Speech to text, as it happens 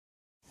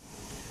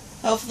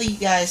Hopefully you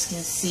guys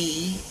can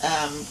see.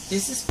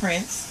 This is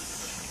Prince.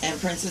 And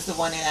Prince is the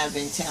one that I've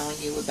been telling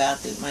you about,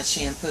 that my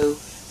shampoo,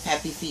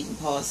 Happy Feet and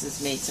Paws,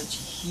 has made such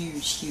a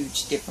huge,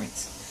 huge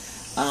difference.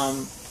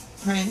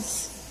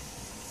 Prince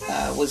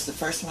was the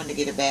first one to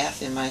get a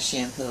bath in my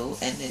shampoo,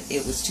 and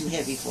it was too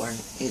heavy for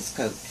his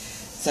coat.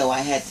 So I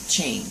had to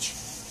change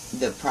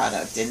the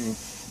product. And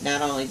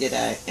not only did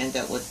I end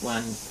up with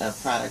one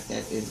product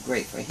that is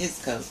great for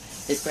his coat,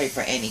 it's great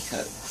for any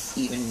coat,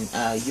 even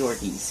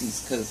Yorkies,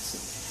 whose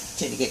coats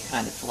tend to get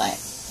kind of flat.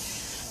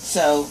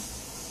 So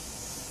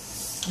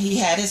he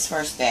had his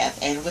first bath,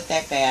 and with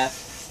that bath,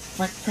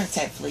 Prince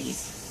had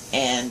fleas,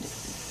 and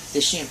the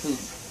shampoo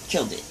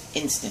killed it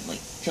instantly.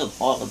 Killed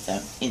all of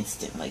them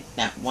instantly.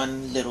 Not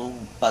one little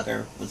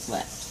bugger was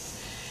left.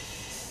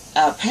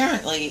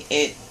 Apparently,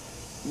 it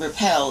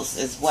repels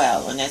as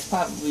well, and that's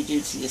probably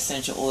due to the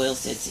essential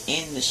oils that's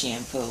in the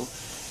shampoo,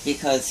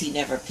 because he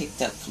never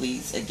picked up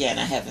fleas. Again,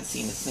 I haven't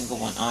seen a single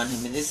one on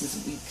him, and this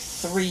is week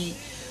 3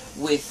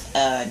 with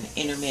an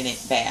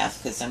intermittent bath,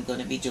 because I'm going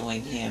to be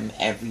doing him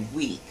every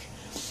week.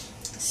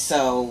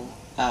 So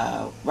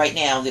right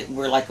now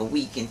we're like a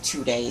week and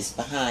 2 days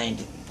behind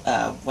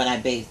when I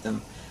bathed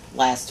them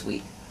last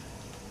week.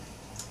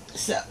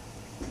 So,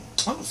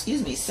 oh,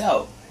 excuse me.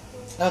 So,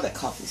 oh, that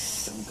coffee is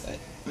so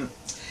good.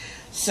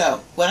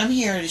 So, what I'm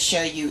here to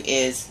show you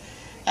is,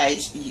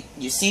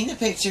 you've seen the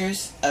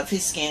pictures of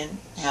his skin,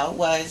 how it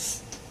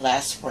was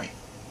last spring.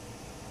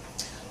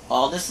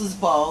 All this was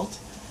bald.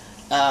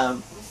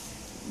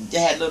 They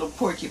had little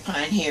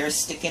porcupine hairs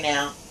sticking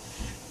out,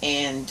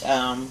 and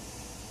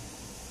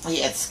he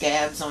had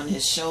scabs on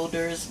his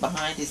shoulders,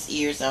 behind his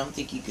ears. I don't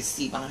think you could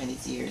see behind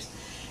his ears.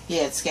 He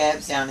had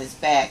scabs down his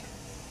back.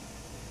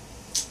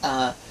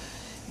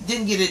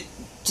 Didn't get it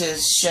to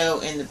show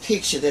in the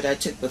picture that I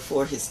took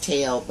before his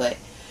tail, but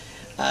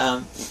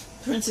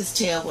Prince's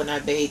tail, when I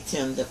bathed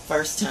him the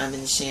first time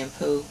in the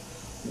shampoo,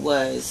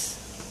 was,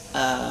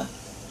 let's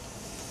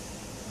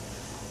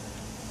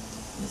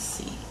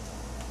see,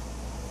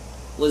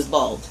 was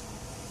bald.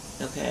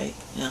 Okay,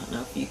 I don't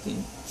know if you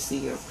can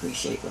see or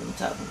appreciate what I'm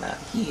talking about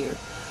here,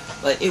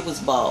 but it was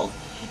bald.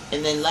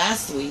 And then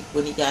last week,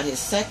 when he got his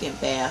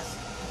second bath,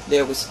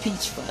 there was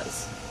peach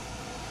fuzz.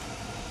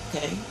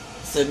 Okay,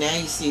 so now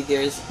you see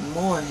there's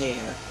more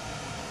hair.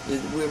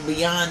 We're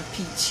beyond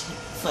peach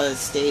fuzz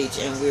stage,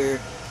 and we're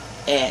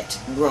at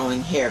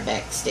growing hair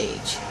back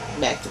stage,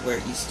 back to where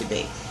it used to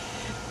be.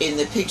 In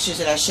the pictures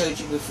that I showed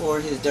you before,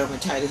 his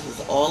dermatitis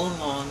was all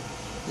along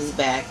his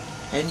back,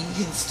 and you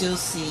can still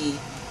see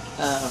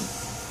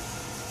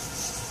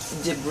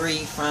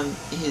debris from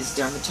his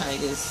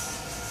dermatitis.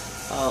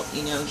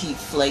 You know, he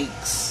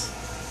flakes.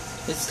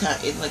 It's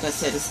kind of, like I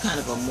said, it's kind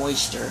of a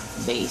moisture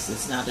base.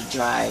 It's not a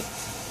dry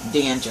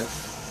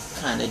dandruff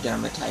kind of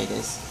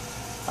dermatitis.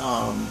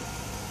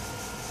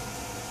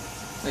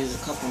 There's a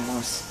couple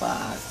more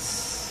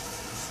spots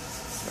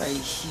right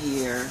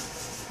here.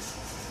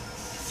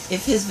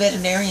 If his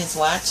veterinarian's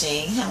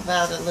watching, how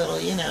about a little,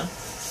 you know,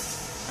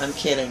 I'm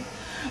kidding.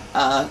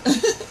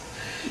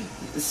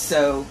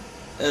 So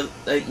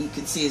you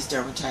can see his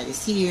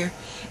dermatitis here,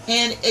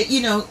 and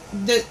you know,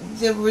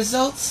 the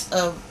results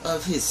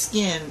of his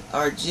skin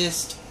are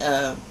just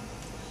the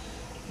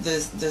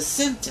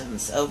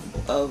symptoms of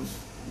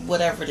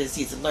whatever it is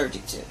he's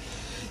allergic to.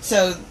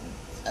 So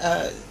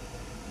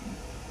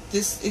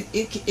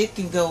it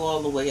can go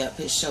all the way up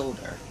his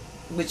shoulder,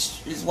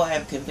 which is why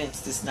I'm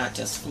convinced it's not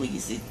just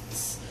fleas.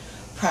 It's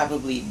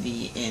probably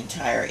the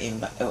entire,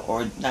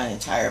 or not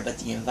entire, but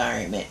the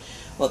environment.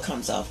 What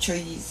comes off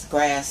trees,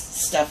 grass,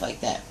 stuff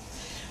like that.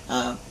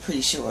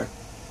 Pretty sure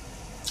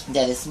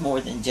that it's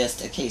more than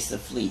just a case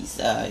of fleas.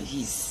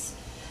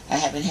 I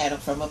haven't had him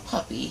from a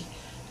puppy.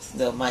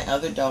 Though my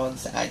other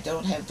dogs, I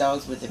don't have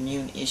dogs with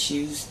immune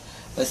issues,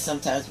 but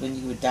sometimes when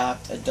you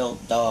adopt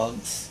adult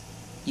dogs,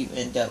 you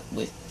end up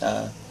with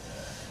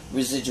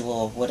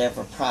residual of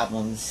whatever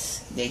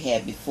problems they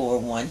had before.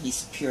 One,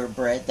 he's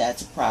purebred,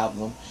 that's a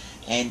problem.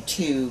 And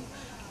two,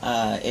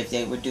 if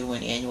they were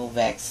doing annual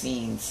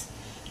vaccines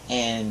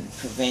and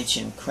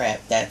prevention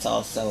crap, that's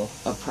also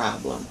a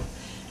problem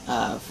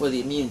for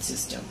the immune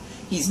system.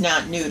 He's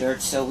not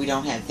neutered, so we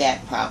don't have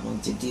that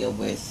problem to deal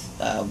with,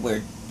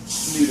 where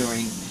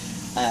neutering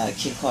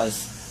can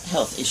cause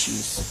health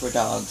issues for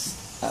dogs,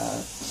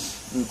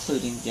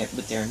 including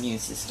with their immune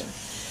system.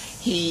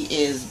 He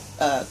is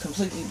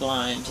completely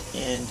blind,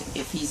 and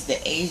if he's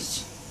the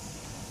age,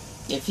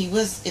 if he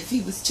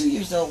was 2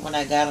 years old when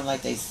I got him,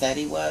 like they said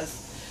he was,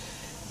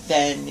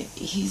 then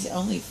he's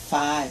only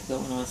 5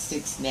 going on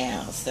 6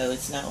 now, so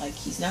it's not like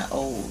he's not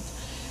old,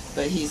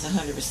 but he's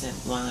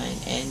 100%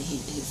 blind, and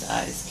his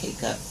eyes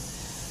cake up,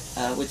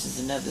 which is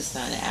another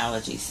sign of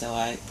allergy, so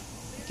I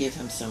give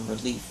him some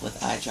relief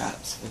with eye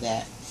drops for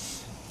that.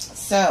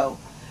 So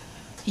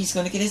he's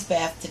going to get his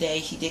bath today.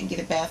 He didn't get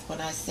a bath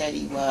when I said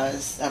he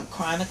was. I'm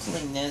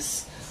chronicling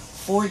this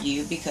for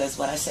you because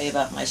what I say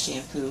about my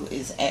shampoo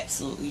is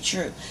absolutely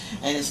true.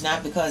 And it's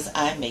not because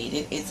I made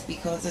it. It's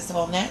because it's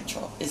all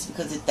natural. It's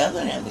because it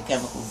doesn't have the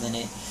chemicals in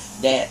it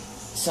that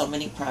so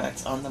many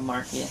products on the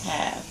market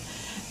have.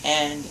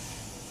 And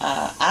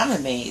I'm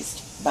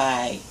amazed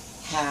by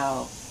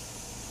how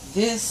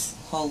this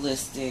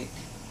holistic,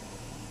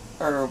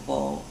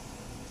 herbal,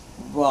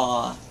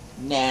 raw,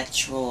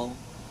 natural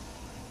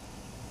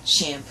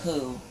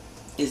shampoo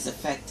is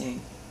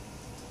affecting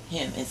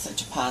him in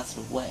such a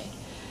positive way.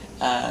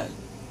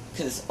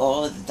 Because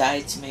all of the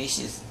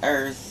diatomaceous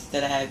earth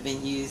that I've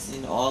been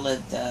using, all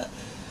of the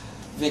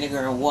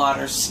vinegar and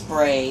water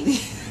spray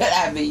that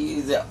I've been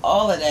using,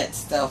 all of that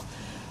stuff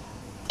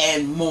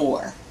and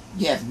more.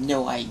 You have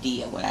no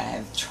idea what I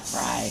have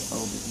tried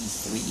over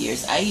these 3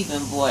 years. I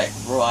even bought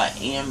raw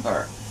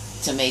amber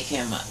to make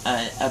him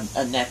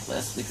a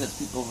necklace because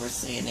people were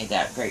saying they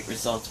got great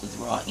results with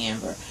raw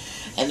amber.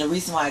 And the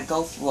reason why I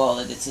go through all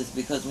of this is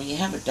because when you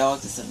have a dog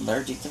that's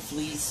allergic to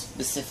fleas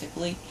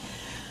specifically,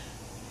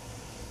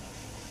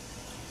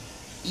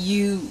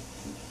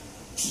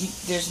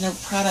 there's no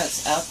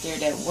products out there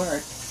that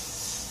work,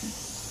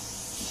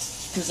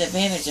 because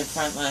Advantage and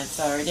Frontline,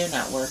 sorry, they're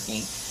not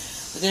working,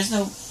 but there's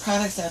no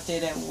products out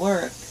there that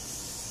work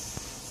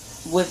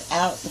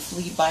without the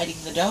flea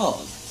biting the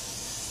dog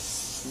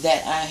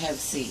that I have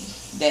seen,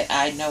 that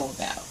I know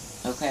about.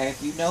 Okay,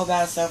 if you know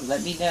about something,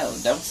 let me know.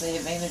 Don't say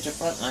Advantage or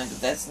Frontline, because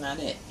that's not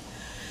it.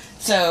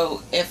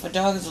 So if a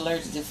dog is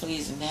allergic to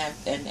fleas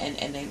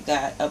and they've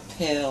got a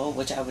pill,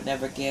 which I would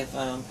never give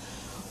them,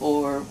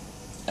 or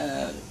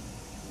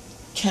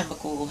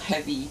chemical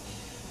heavy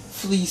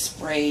flea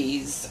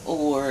sprays,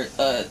 or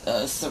a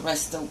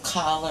Seresto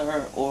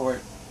collar,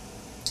 or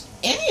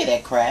any of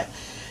that crap,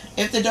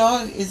 if the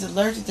dog is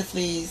allergic to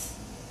fleas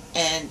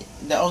and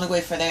the only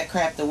way for that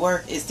crap to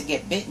work is to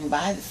get bitten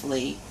by the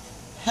flea,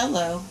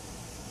 hello,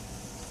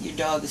 your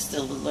dog is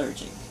still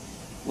allergic,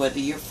 whether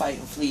you're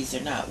fighting fleas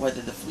or not,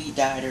 whether the flea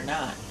died or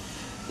not.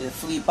 The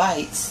flea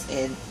bites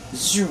and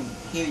zoom,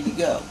 here you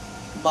go,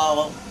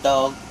 ball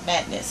dog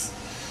madness.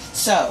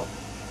 So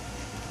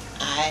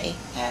I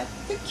have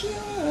the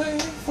cure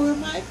for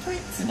my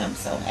prince, and I'm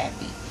so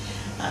happy.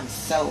 I'm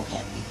so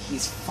happy.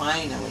 He's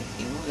finally,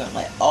 and we're gonna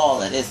let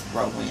all of this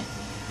grow in.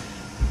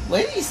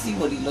 Wait till you see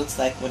what he looks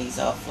like when he's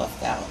all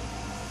fluffed out.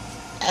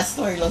 I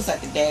swear he looks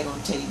like a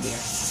daggone teddy bear.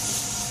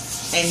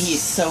 And he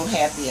is so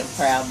happy and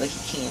proud, but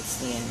he can't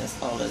stand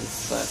all of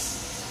this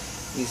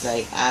fuss. He's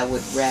like, I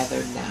would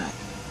rather not.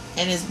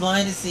 And as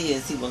blind as he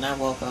is, he will not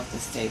walk off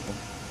this table.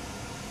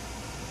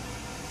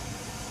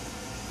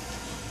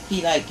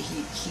 He's kind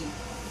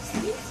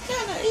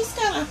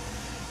of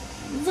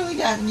really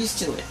gotten used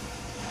to it.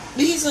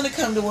 But he's going to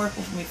come to work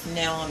with me from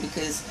now on,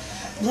 because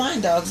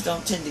blind dogs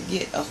don't tend to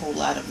get a whole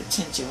lot of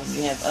attention when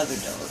you have other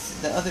dogs.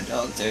 The other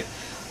dogs are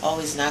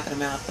always knocking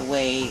them out the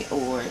way,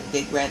 or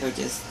they'd rather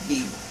just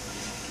be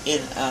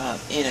in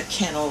a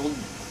kennel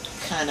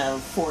kind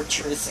of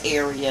fortress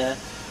area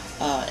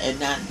and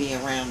not be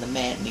around the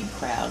maddening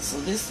crowd. So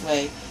this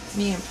way,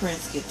 me and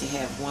Prince get to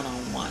have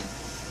one-on-one.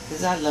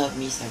 Because I love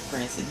me some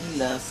Prince, and he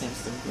loves him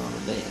some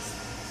Grown Liz,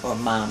 or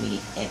Mommy,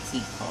 as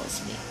he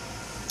calls me.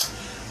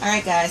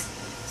 Alright guys,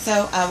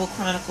 so I will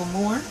chronicle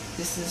more.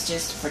 This is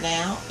just for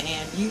now,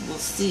 and you will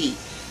see.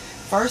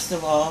 First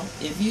of all,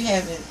 if you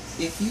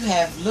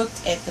have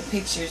looked at the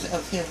pictures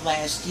of him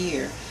last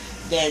year,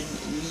 then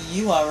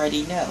you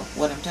already know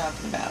what I'm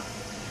talking about.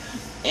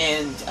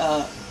 And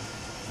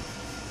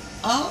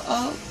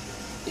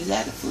is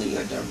that a flea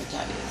or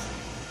dermatitis?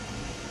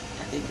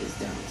 I think it's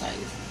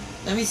dermatitis.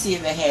 Let me see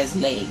if it has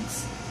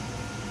legs.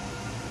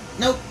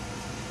 Nope,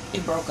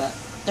 it broke up.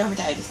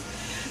 Dermatitis.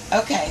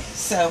 Okay,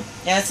 so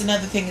that's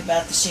another thing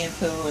about the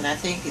shampoo, and I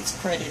think it's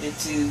credited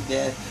to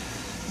the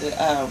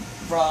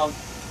raw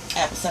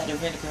apple cider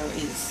vinegar.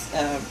 Is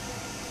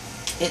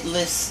it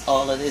lifts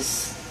all of this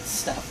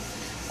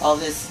stuff, all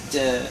this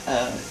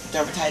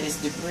dermatitis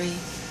debris,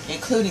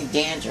 including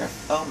dandruff.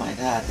 Oh my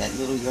God, that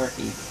little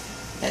Yorkie,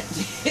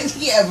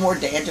 he had more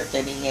dandruff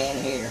than he had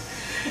hair,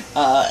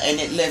 and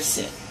it lifts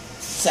it.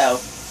 So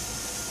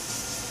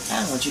I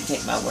don't want you to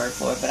take my word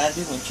for it, but I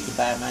do want you to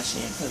buy my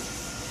shampoo.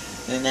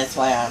 And that's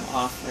why I'm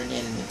offering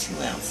it in the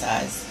 2-ounce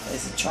size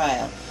as a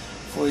trial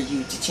for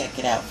you to check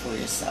it out for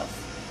yourself.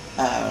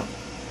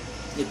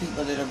 The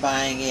people that are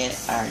buying it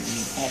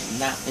have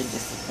not been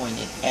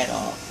disappointed at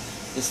all.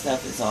 This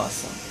stuff is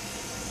awesome.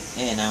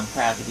 And I'm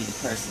proud to be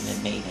the person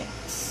that made it.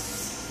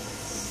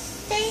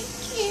 Thank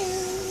you.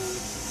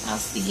 I'll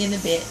see you in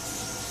a bit.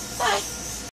 Bye.